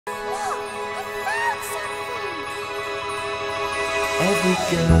Every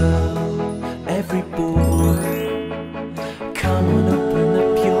girl, every boy, come and open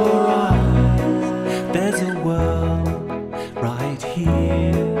up your eyes. There's a world right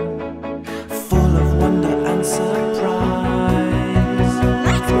here, full of wonder and surprise.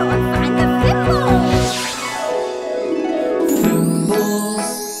 Let's go and find the Fimbles! Fimbles,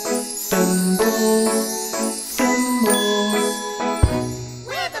 Fimbles, Fimbles.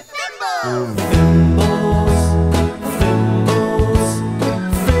 We're the Fimbles! Fimbles, Fimbles,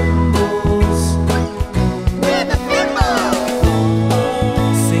 Fimbles. We're the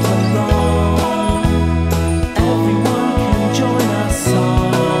Fimbles! Sing along, everyone can join our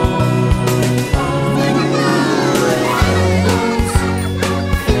song. Fimbles,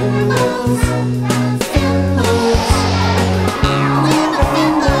 Fimbles, Fimbles. We're the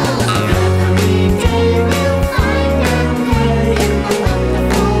Fimbles! Every day we'll find and play in the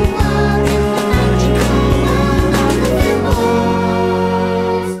wonderful world, in the magical world of the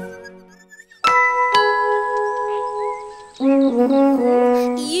Fimbles.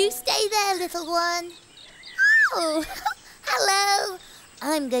 You stay there, little one. Oh, hello.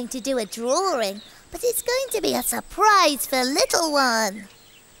 I'm going to do a drawing, but it's going to be a surprise for little one.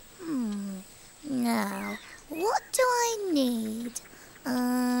 Now, what do I need?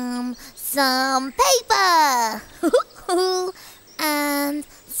 Some paper and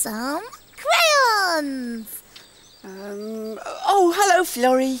some crayons. Oh, hello,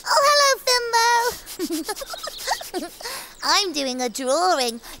 Florrie. Oh, hello, Fimbo. I'm doing a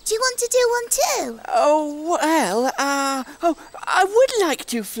drawing. Do you want to do one too? Oh, well, I would like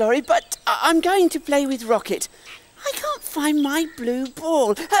to, Florrie, but I'm going to play with Rocket. I can't find my blue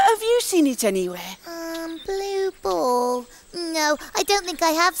ball. Have you seen it anywhere? Blue ball. No, I don't think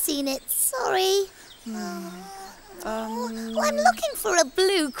I have seen it. Sorry. I'm looking for a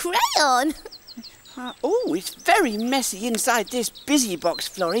blue crayon. Oh, it's very messy inside this busy box,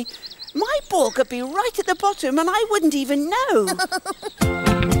 Florrie. My ball could be right at the bottom and I wouldn't even know.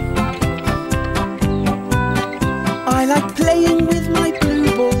 I like playing with my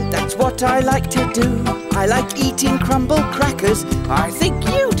blue ball, that's what I like to do. I like eating crumble crackers, I think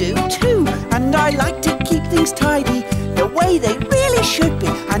you do too. And I like to keep things tidy, the way they really should be.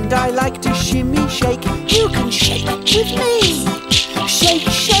 And I like to shimmy shake, you can shake with me. Shake,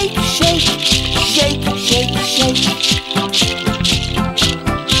 shake, shake, shake, shake, shake.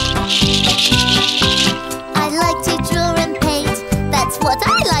 I like to draw and paint, that's what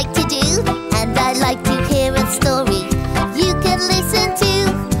I like to do. And I like to hear a story you can listen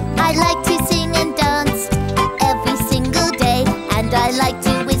to. I like to sing and dance every single day. And I like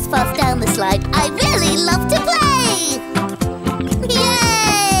to whiz fast down the slide, I really love to play.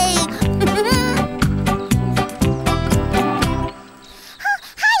 Yay!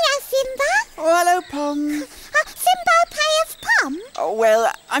 Hello, Fimbo. Oh, hello, Pom. Fimbo play of Pom? Oh,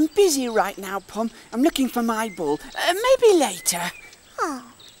 well, I'm busy right now, Pom. I'm looking for my ball. Maybe later. Oh.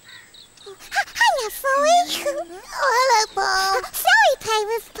 Hello, Florrie. Oh, hello, Pom. Florrie play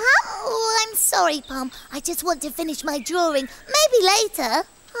with Pom? Oh, I'm sorry, Pom. I just want to finish my drawing. Maybe later.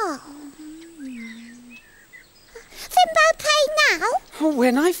 Oh. Fimbo play now? Oh,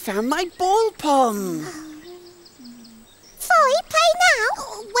 when I found my ball, Pom. Florrie play now?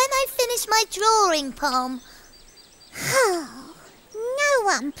 When I finish my drawing, Pom. No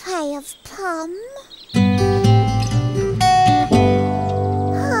one play of Pom.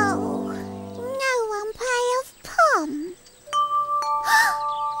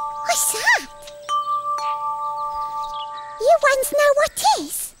 What's that? You ones know what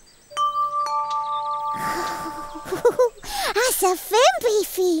is? That's a Fimbly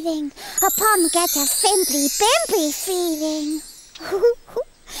feeling. A Pom gets a Fimbly feeling.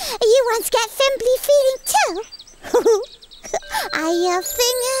 You ones get Fimbly feeling too? Are your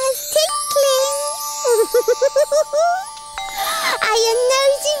fingers tinkling? Are your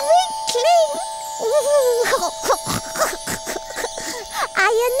nosy wrinkling?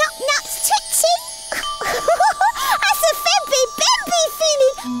 Are your knock-knocks twitching? That's a Fimby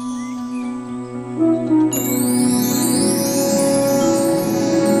feeling.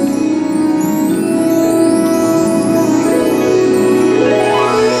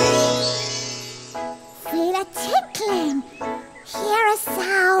 Feel a tinkling, hear a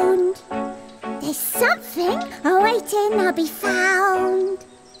sound. There's something awaiting to be found.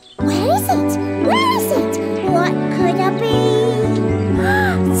 Where is it? Where is it? What could it be?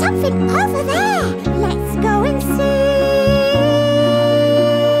 Something over there. Let's go and see.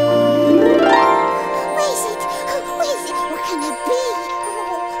 Where is it? Where is it? What can it be?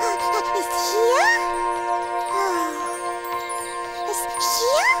 Is it here? It's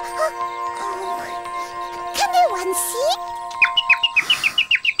here? Can anyone see it?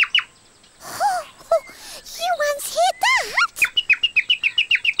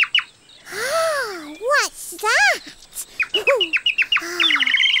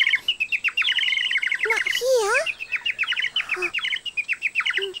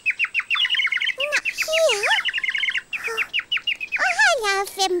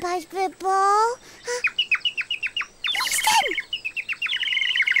 Fimbo's blue ball. Listen!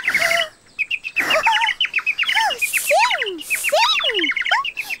 Oh, sing, sing!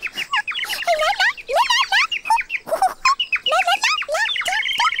 La la la la la. La la la la la.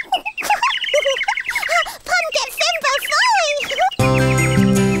 Pom, get Fimbo flying!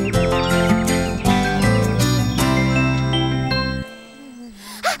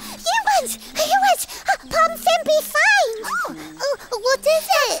 You once! Pom Fimby fine! Oh, what is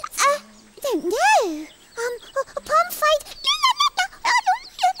it? Don't know. Pom find...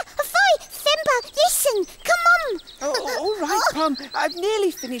 Fine, Fimbo, listen, come on! Oh, all right, Pom. I've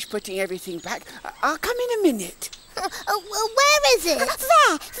nearly finished putting everything back. I'll come in a minute. Where is it?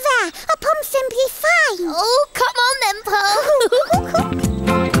 There! Pom Fimby fine! Oh, come on then, Pom!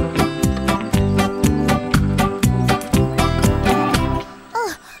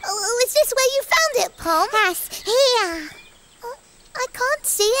 Is this where you found it, Pom? Yes, here. I can't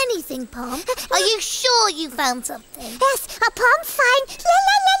see anything, Pom. Are you sure you found something? Yes, Pom find... La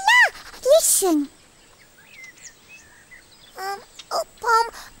la la la! Listen. Pom,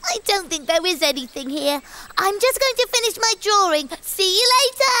 I don't think there is anything here. I'm just going to finish my drawing. See you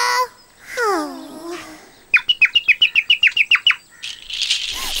later. Oh.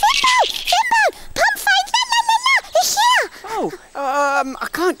 Fimbo! Pom find la la la la! It's here! Oh, I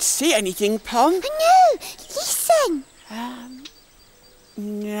can't see anything, Pom. No, listen.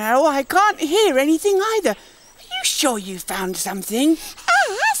 No, I can't hear anything either. Are you sure you found something?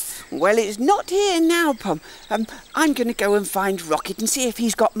 Yes. Well, it's not here now, Pom. I'm going to go and find Rocket and see if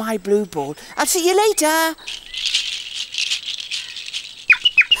he's got my blue ball. I'll see you later.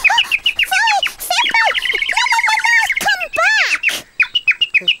 Fimbo! La la la la! Come back!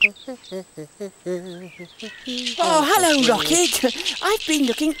 Oh, hello, Rocket. I've been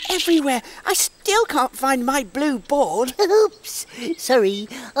looking everywhere. I still can't find my blue ball. Oops, sorry,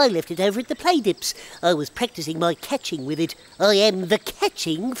 I left it over at the play dips. I was practising my catching with it. I am the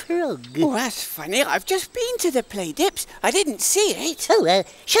catching frog. Oh, that's funny. I've just been to the play dips. I didn't see it. Oh,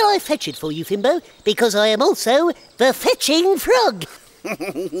 shall I fetch it for you, Fimbo? Because I am also the fetching frog.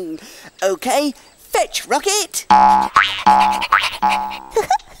 OK, fetch, Rocket.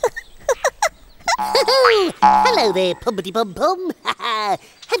 Hello there, Pumpity-Pom-Pom.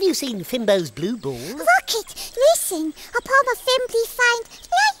 Have you seen Fimbo's blue ball? Rocket, listen. Pom a Fimbly find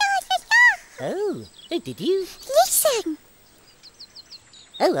la la la la. Oh, did you? Listen.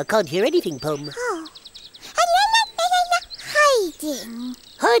 Oh, I can't hear anything, Pom. Oh. La la la la la. Hiding.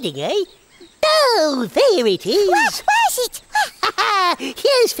 Hiding, eh? Oh, there it is. Where's it?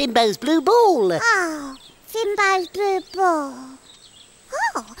 Here's Fimbo's blue ball. Oh, Fimbo's blue ball.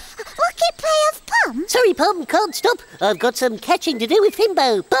 Oh, Rocket play of Pom? Sorry, Pom, can't stop. I've got some catching to do with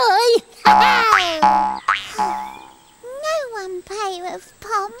Fimbo. Bye. No one play with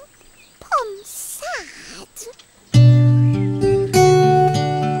Pom. Pom's sad.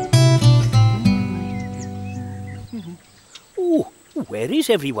 Oh, where is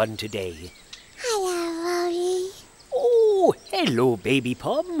everyone today? Hello, Roly. Oh, hello, Baby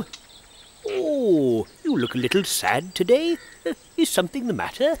Pom. Oh, you look a little sad today. Is something the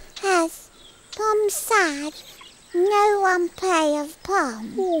matter? Yes, Pom's sad. No one play of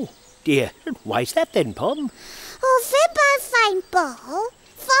Pom. Oh, dear. And why's that then, Pom? Oh, Fimbo find ball.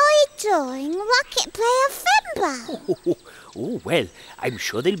 Florrie drawing, Rocket play of Fimbo. Oh, well, I'm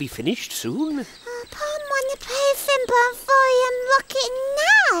sure they'll be finished soon. Pom wanna play Fimbo and Florrie and Rocket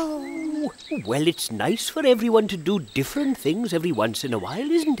now. Oh, well, it's nice for everyone to do different things every once in a while,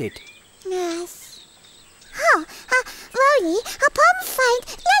 isn't it? Yes. Oh, Roly, Pom find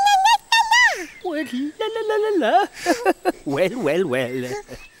la la la la la. Well, la la la la la. Well.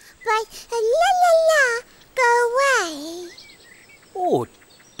 But la la la go away. Oh,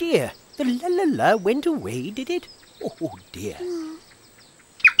 dear. The la la la went away, did it? Oh, dear.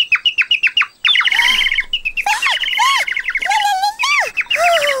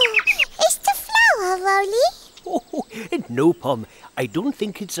 It's the flower, Roly. Oh, no, Pom. I don't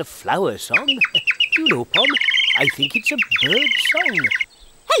think it's a flower song. Do you know, Pom? I think it's a bird song.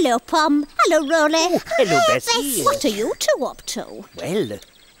 Hello, Pom. Hello, Roly. Oh, hello, Bessie. What are you two up to? Well,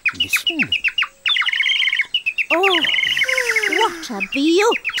 listen. Oh, what a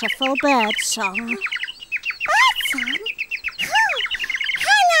beautiful bird song. Birdsong? Oh,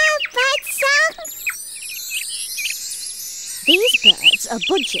 hello, Birdsong. These birds are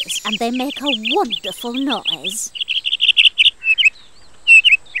budgies and they make a wonderful noise.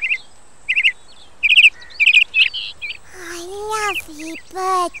 Lovely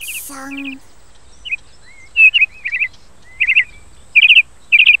birdsong.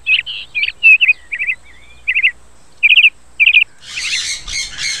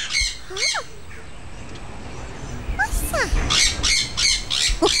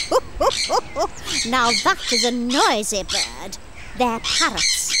 Now that is a noisy bird. They're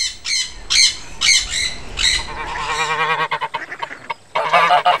parrots.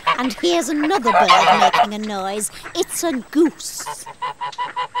 And here's another bird making a noise. It's a goose.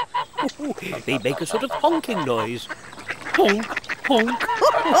 They make a sort of honking noise. Honk, honk.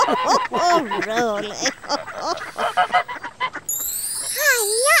 Oh, Roly.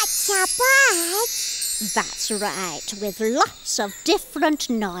 Lots of birds. That's right, with lots of different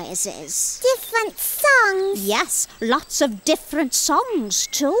noises. Different songs. Yes, lots of different songs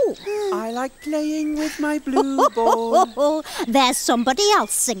too. I like playing with my blue ball. There's somebody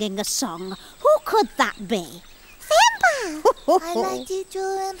else singing a song. Who could that be? Fimble. I like to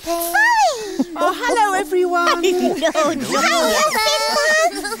draw and paint. Florrie. Oh, hello, everyone. Hello,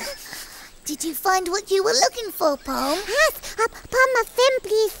 Fimble. Did you find what you were looking for, Pom? Yes, Pom and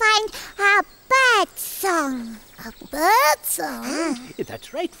Fimble find a bird song. A bird song?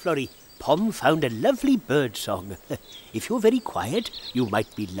 That's right, Florrie. Pom found a lovely bird song. If you're very quiet, you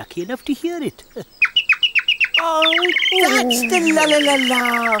might be lucky enough to hear it. Oh, that's the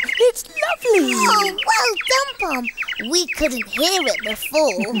la-la-la-la. It's lovely. Oh, well done, Pom. We couldn't hear it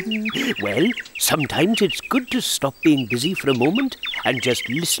before. Well, sometimes it's good to stop being busy for a moment and just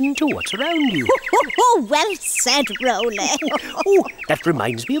listen to what's around you. Well said, Roly. Oh, that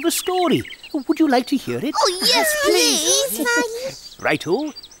reminds me of a story. Would you like to hear it? Oh, yes, please.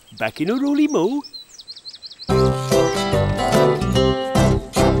 Righto, back in a Roly Mo.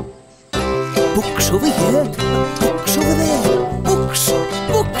 Books over here, books over there, books,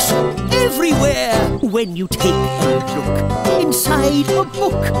 books everywhere. When you take a look inside a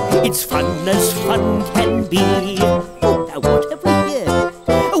book, it's fun as fun can be. Oh, now what have we here?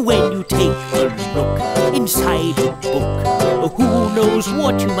 When you take a look inside a book, who knows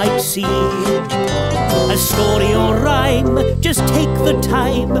what you might see? A story or rhyme, just take the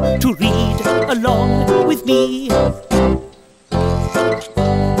time to read along with me.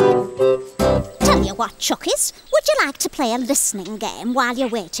 Tell you what, Chuckies, would you like to play a listening game while you're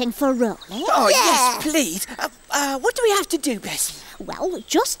waiting for Roly? Oh, yes, please. What do we have to do, Bessie? Well,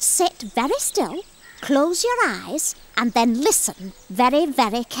 just sit very still, close your eyes, and then listen very,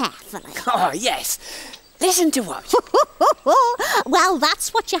 very carefully. Oh, yes. Listen to what? Well,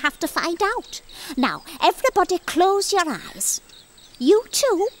 that's what you have to find out. Now, everybody close your eyes. You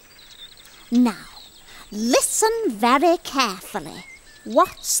too. Now, listen very carefully.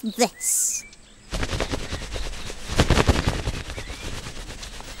 What's this?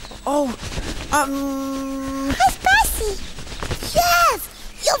 Oh, It's Bessie. Yes,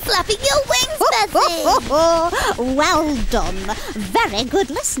 you're flapping your wings, Bessie. Well done. Very good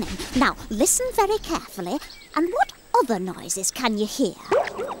listening. Now, listen very carefully. And what other noises can you hear?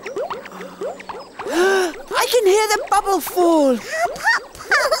 I can hear the bubble fall.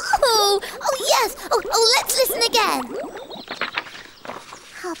 Oh, yes. Oh, let's listen again.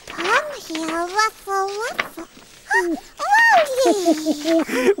 Oh, Pom here, ruffle, ruffle.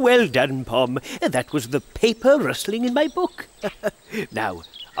 Roly! Well done, Pom. That was the paper rustling in my book. Now,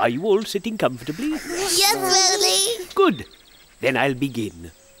 are you all sitting comfortably? Yes, Roly. Good. Then I'll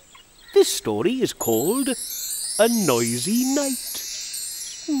begin. This story is called A Noisy Night.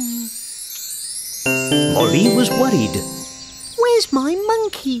 Molly was worried. Where's my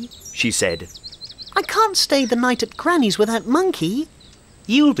monkey? She said. I can't stay the night at Granny's without monkey.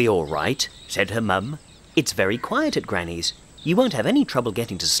 You'll be all right, said her mum. It's very quiet at Granny's. You won't have any trouble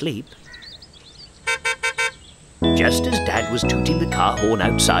getting to sleep. Just as Dad was tooting the car horn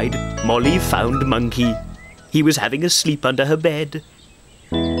outside, Molly found Monkey. He was having a sleep under her bed.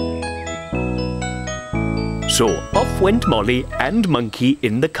 So off went Molly and Monkey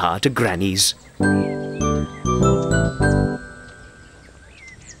in the car to Granny's.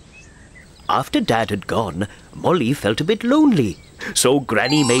 After Dad had gone, Molly felt a bit lonely. So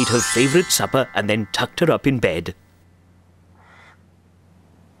Granny made her favourite supper and then tucked her up in bed.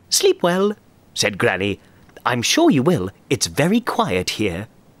 Sleep well, said Granny. I'm sure you will. It's very quiet here.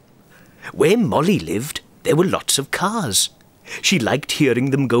 Where Molly lived, there were lots of cars. She liked hearing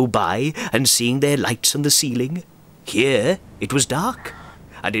them go by and seeing their lights on the ceiling. Here, it was dark,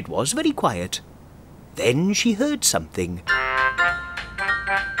 and it was very quiet. Then she heard something.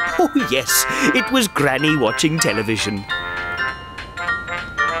 Oh, yes, it was Granny watching television.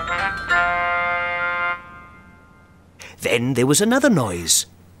 Then there was another noise.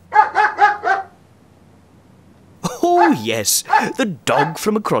 Oh, yes, the dog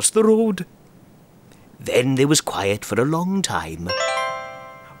from across the road. Then there was quiet for a long time.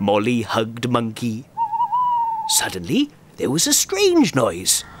 Molly hugged Monkey. Suddenly, there was a strange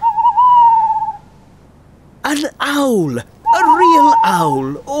noise. An owl! A real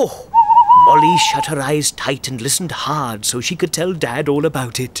owl! Oh, Molly shut her eyes tight and listened hard so she could tell Dad all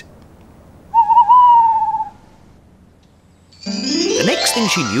about it. The next thing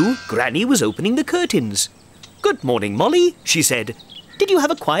she knew, Granny was opening the curtains. "Good morning, Molly," she said. "Did you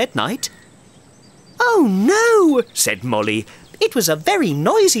have a quiet night?" "Oh, no," said Molly. "It was a very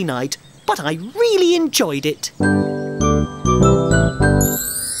noisy night, but I really enjoyed it."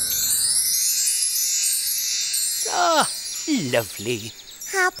 Ah, lovely.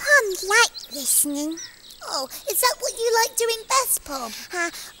 How Pom liked listening. Oh, is that what you like doing best, Pom?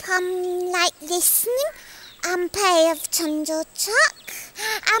 Pom liked listening and play with Tundle Chuck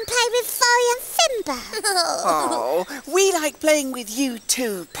and play with Florrie and Fimble. Oh, we like playing with you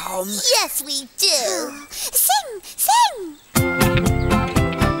too, Pom. Yes, we do. Sing, sing!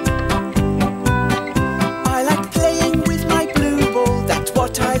 I like playing with my blue ball, that's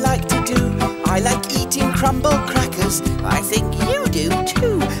what I like to do. I like eating crumble crackers, I think you do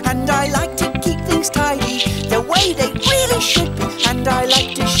too. And I like to keep things tidy, the way they really should be. And I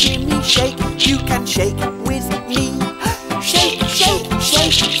like to shimmy shake, you can shake with me. Shake, shake,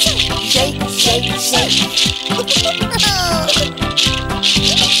 shake, shake, shake, shake, shake.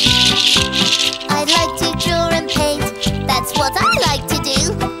 I like to draw and paint, that's what I like to do.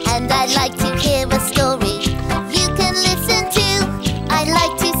 And I like to hear a story you can listen to. I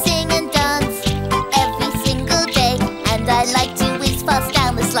like to sing and dance every single day. And I like to whiz fast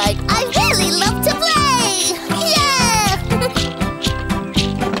down the slide. I really love to play! Yeah!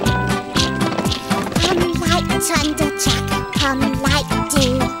 Pom like Tundle Chuck, Pom like do.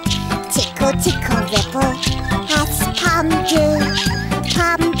 Tickle, tickle, ripple, as Pom do.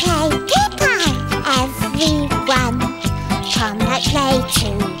 Pom play goodbye, everyone. Pom like play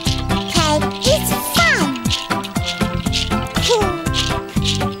too. Play is fun.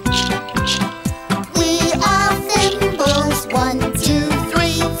 We are Fimbles, 1, 2,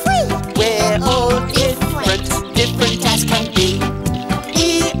 3. We're all different, different as can be. We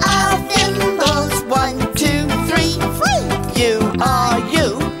are Fimbles, 1, 2, 3. You are you.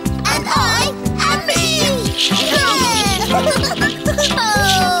 And I am me.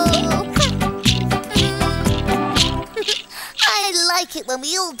 I like it when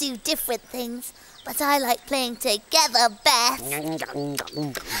we all do different things, but I like playing together best.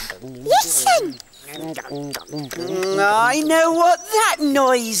 Listen! I know what that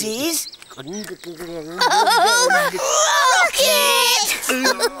noise is.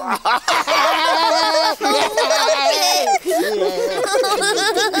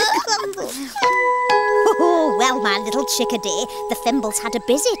 Oh, well, my little chickadee, the Fimbles had a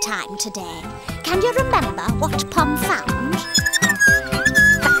busy time today. Can you remember what Pom found?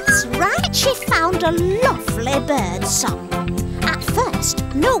 That's right, she found a lovely bird song. At first,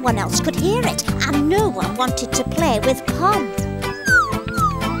 no one else could hear it, and no one wanted to play with Pom.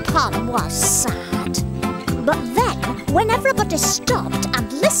 Pom was sad. But then, when everybody stopped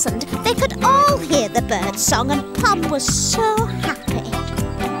and listened, they could all hear the bird song, and Pom was so happy.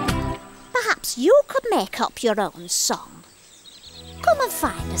 Perhaps you could make up your own song. Come and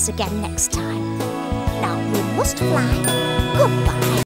find us again next time. Now we must fly. Goodbye.